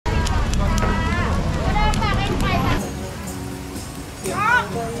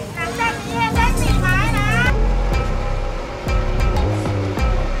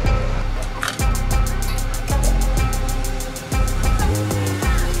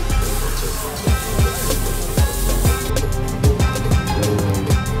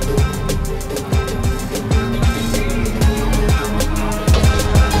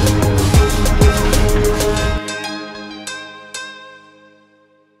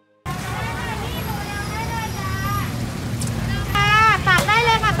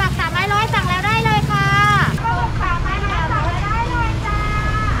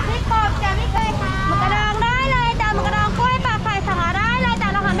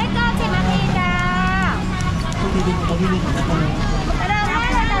ที่นี่ของเขา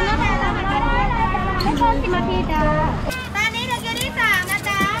ไม่เกิน10 นาทีจ้าตอนนี้เด็กอยู่ที่3นะ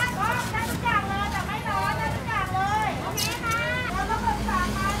จ๊ะได้ทุกอย่างเลยแต่ไม่ร้อนได้ทุกอย่างเลยโอเคค่ะแล้วก็เป็น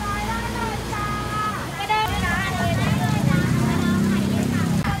3 ไม้ร้อยได้เลยจ้าก็ได้นะเลยได้เลยจ้า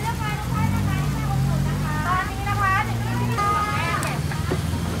เลือกมาทุกท่านนะคะที่มาอุดหนุนนะคะตอนนี้นะคะถึงที่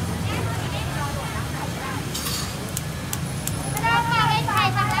กระดองปากเอ็นไข่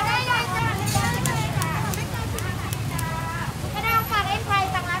สั่งแล้วได้เลยจ้ากระดองปากเอ็นไข่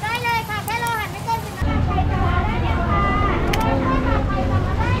สั่งแล้วได้เลยค่ะแค่รอหันไม่เกิน10 นาทีไข่สั่งแล้วได้เลยค่ะไข่สั่งแ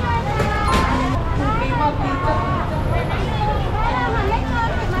ล้วได้เลยค่ะหันไม่เกิน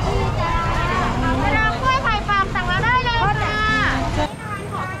10 นาทีจ้ากระดองกล้วยไข่ปากสั่งแล้วได้เลยค่ะ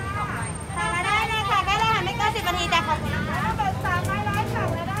สั่งแล้วได้เลยค่ะแค่รอหันไม่เกิน10 นาทีจ้ะขอบคุณค่ะเปิด3 ไม้ร้อยสั่ง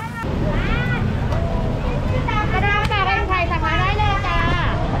แล้วได้กระดองปากเอ็นไข่สั่งแล้วได้เลยจ้า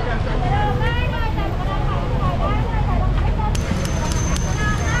กระดองได้เลยจ้ะกระดองปากเอ็นไข่ได้เลยจ้ะ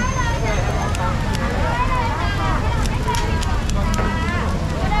ไม่เกิน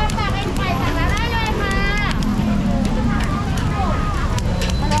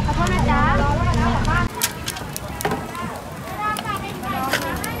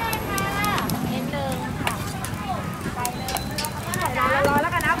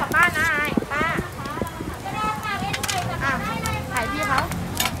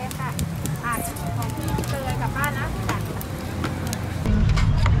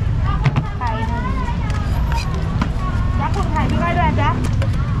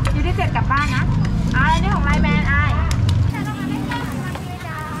อยู่ที่7กลับบ้านนะอันนี้ของไลน์แมนได้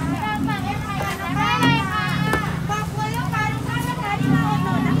เลยค่ะขอบคุณลูกค้าทุกท่านนะคะที่มาอุดห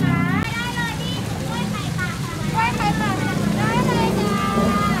นุนนะคะได้เลยที่กล้วยไข่ปากได้เลยจ้า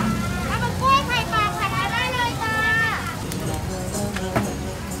ถ้าเป็นกล้วยไข่ปากสั่งได้เลยจ้า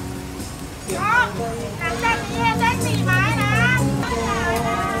หลังจากนี้ได้4 ไม้นะ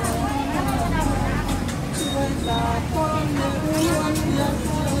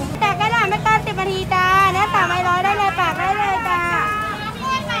แต่กระดาษไม่เกิน10 นาทีจ้าเนื้อ3 ไม้ร้อยได้เลยปากได้เลยจ้ากล้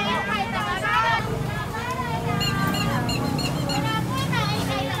วยไข่ไข่สั่งได้เลยกล้วยไข่ไ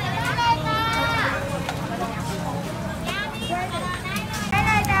ข่สั่งได้เลยจ้าได้เ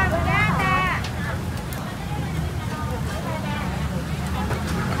ลยจ้าคุณย่าจ้า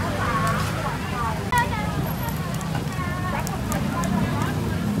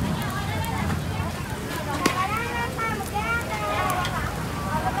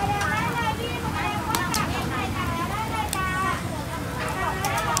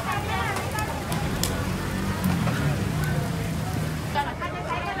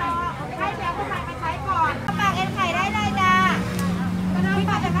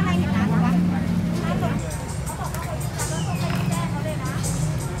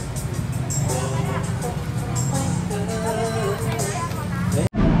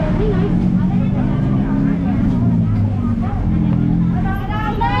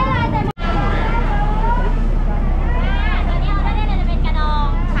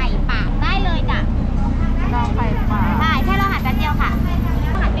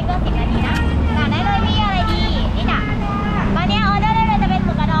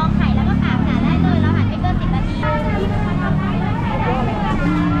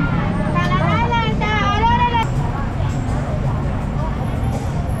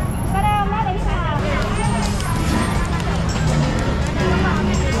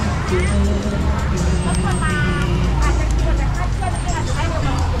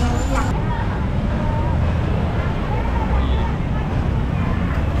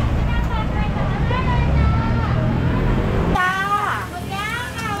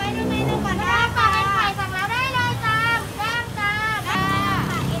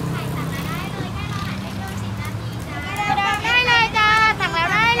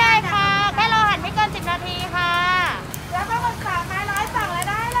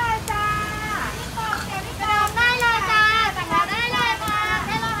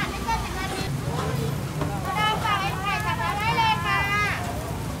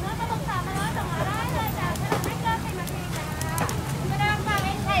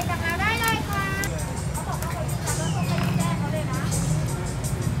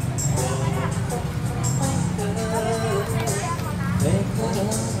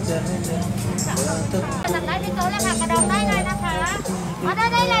สั่งได้ที่โต๊ะเลยค่ะกระดองได้เลยนะคะมาไ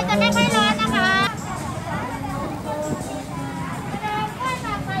ด้เลยจะไม่ค่อยร้อนนะคะกระดองกล้วยป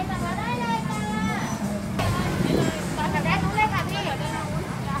ากไข่สั่งมาได้เลยจ้าสั่งได้ทุกเลยค่ะพี่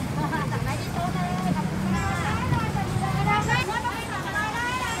สั่งได้ที่โต๊ะเลยขอบคุณค่ะกระดองได้สั่งมาได้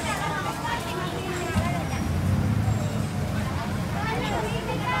เลยจ้ากระดองกล้วย10 นาทีได้เลยจ้ะ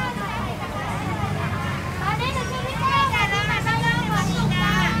ตอนนี้ถึงคิวพี่แก้ว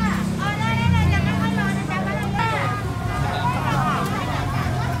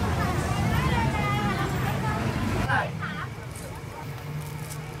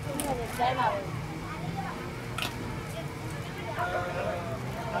ได้มา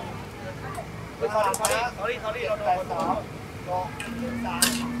เขาดิเราโดน3ดอก3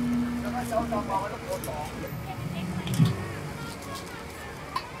แล้วก็เจ้าจอมองแล้วโดน2120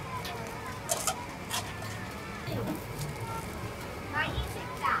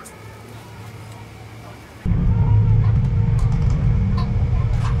 จ้ะ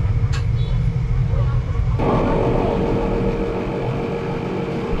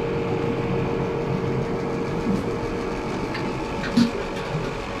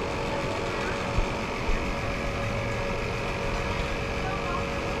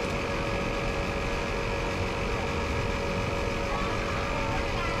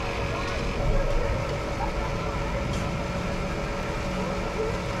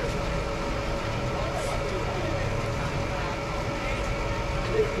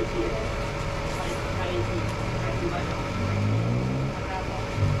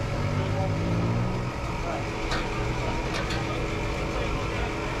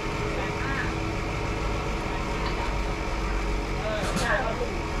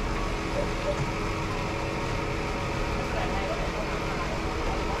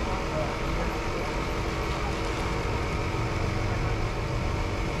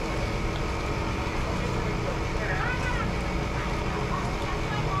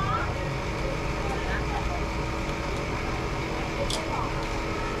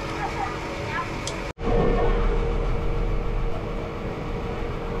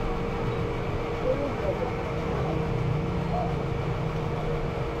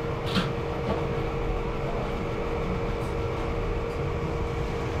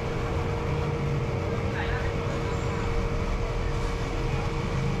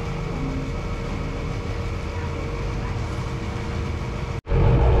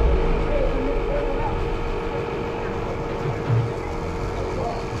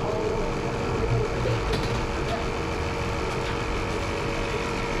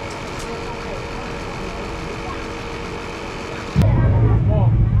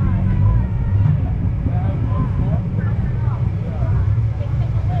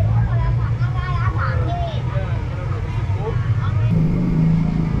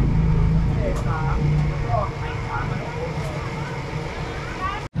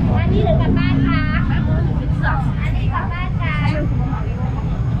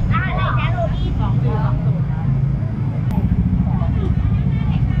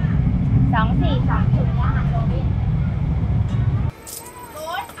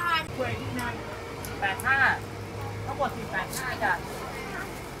ทั้งหมด485จ้ะ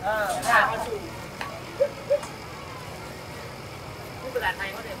ได้มาสู่ผู้ภาษาไทย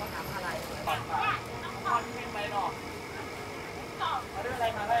เขาเรียกว่าถามอะไรก่อนเพลงไปหรอกมาด้วยอะไร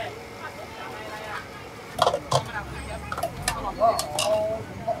มาเลยอะไรอ่ะมาหนักเยอะก็ผ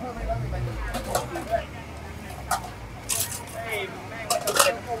มเพิ่มให้แล้วมีใบหนึ่งด้วยเฮ้ยแม่งไม่ต้องเ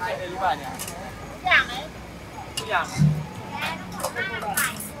ป็นพวกไทยเลยหรือเปล่าเนี่ยทุกอย่างไหมทุกอย่าง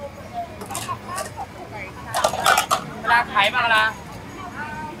เวลาขายบ้างล่ะ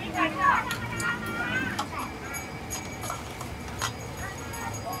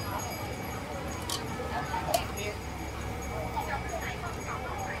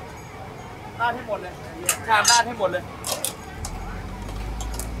ราดให้หมดเลยชามราดให้หมดเลย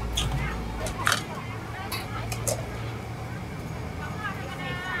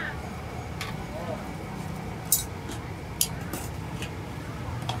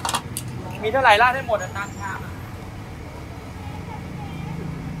มีเท่าไหร่ราดให้หมดตามชาม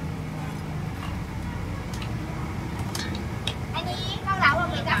อันนี้เกาเหลา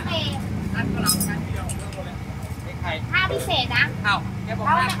หรือจัมเบ้นั่นเกาเหลากันเดียวเรื่องหมดเลยไข่5 พิเศษนะอ้าวแกบอก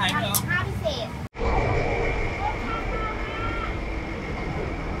ว่าไข่เหรอ5 พิเศษ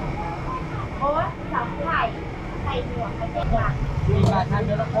โอ้ย2 ไข่หัวไข่เจ็ดหลักมีปลาทันเ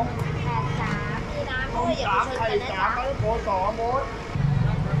ดือนละครบ83มีน้ำด้วยอย่าไปชนกันนะจ๊ะโบ2โบ2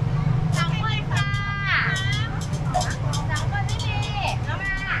 คนค่ะ2 คนไม่มีเอาม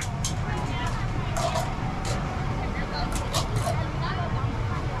า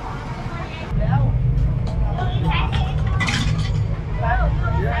แล้ว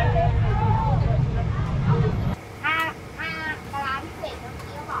ปลาพิเศษเมื่อ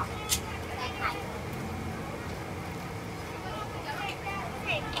กี้ก็บอกใส่ไข่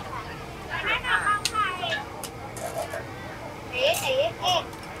ให้น้ำข้าวไข่เอ๊ะเอ๊ะเอ๊ะ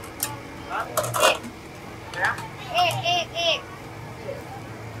เอ๊ะเอ๊ะเอ๊ะ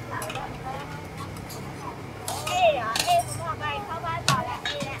เหรอเอ๊ะผมบอกไปเข้าบ้านต่อแล้ว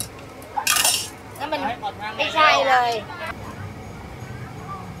นี่แหละนั่นมันไม่ใช่เลย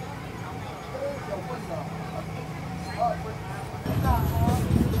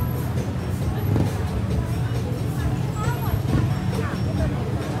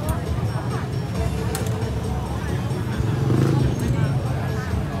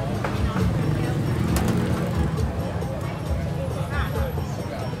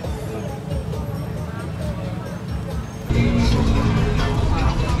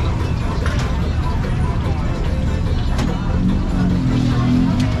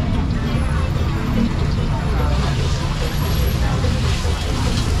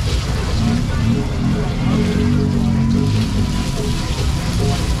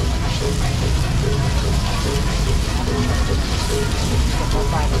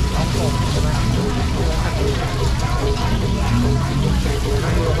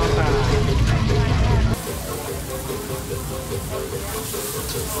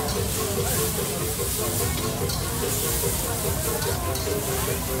พว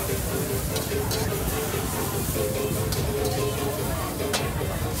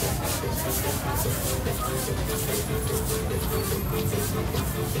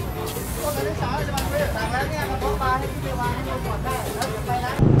กนักศึกษาจะมาสั่งแล้วเนี่ยมาพกปลาให้พี่ไปวางให้ดูก่อนได้แล้วเดี๋ยวไปน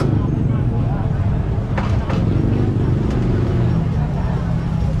ะ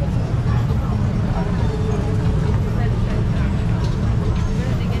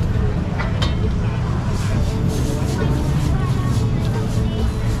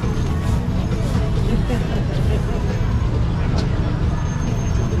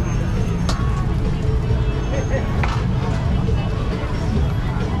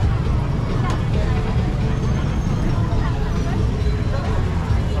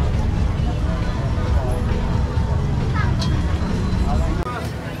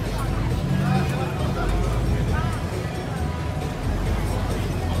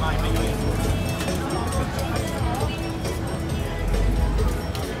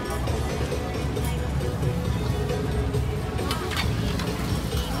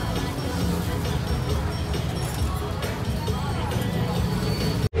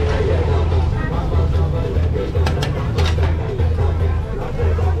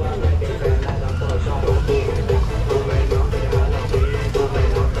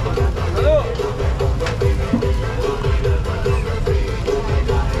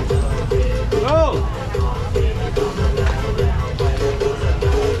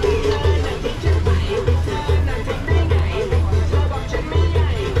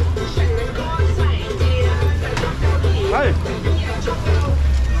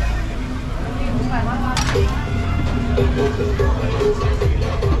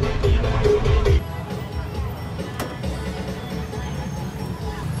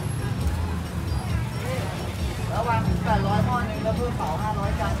ระวัง800หม้อนึงแล้วเพิ่มเผา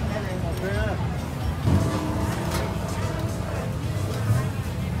500จานได้เลยหมดเลย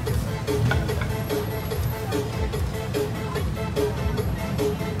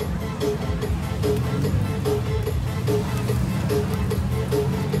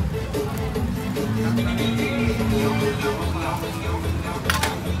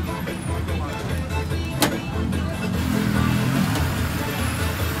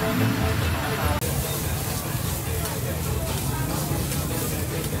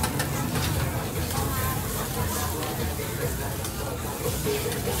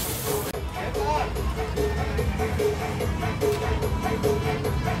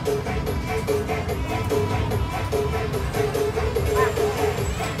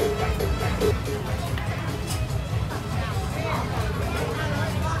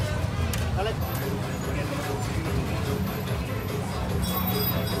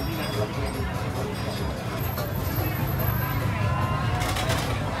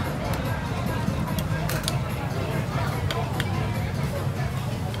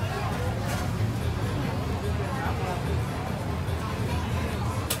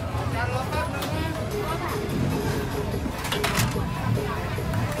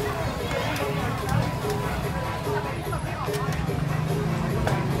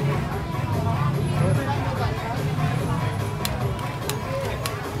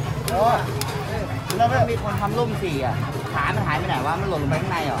แล้วไม่มีคนทำร่มสี่อ่ะขามันหายไปไหนวะมันหล่นลงไปข้า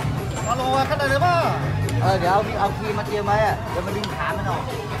งในเหรอมาลงมาข้างในเลยป่ะเดี๋ยวเอาครีมมาเตรียมไว้อ่ะเดี๋ยวมาดึงขามันออก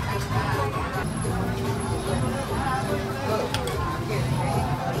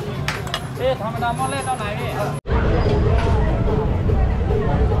พี่ธรรมดาหม้อเล่นเท่าไหร่พี่